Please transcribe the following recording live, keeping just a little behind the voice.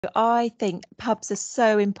I think pubs are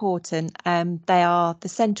so important. They are the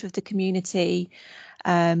centre of the community.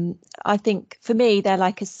 I think for me, they're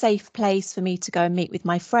like a safe place for me to go and meet with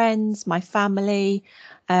my friends, my family.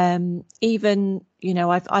 Even, you know,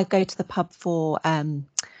 I go to the pub for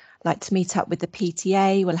like to meet up with the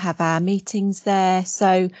PTA. We'll have our meetings there.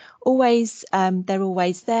 So always, they're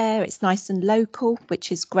always there. It's nice and local,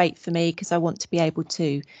 which is great for me because I want to be able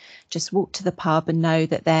to just walk to the pub and know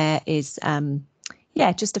that there is,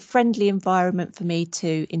 yeah, just a friendly environment for me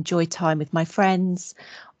to enjoy time with my friends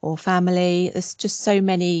or family. There's just so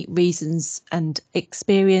many reasons and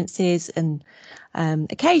experiences and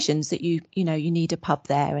occasions that you know you need a pub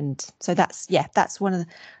there, and so that's one of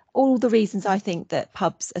all the reasons I think that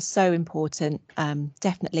pubs are so important.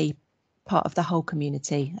 Definitely part of the whole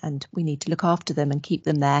community, and we need to look after them and keep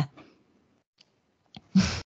them there.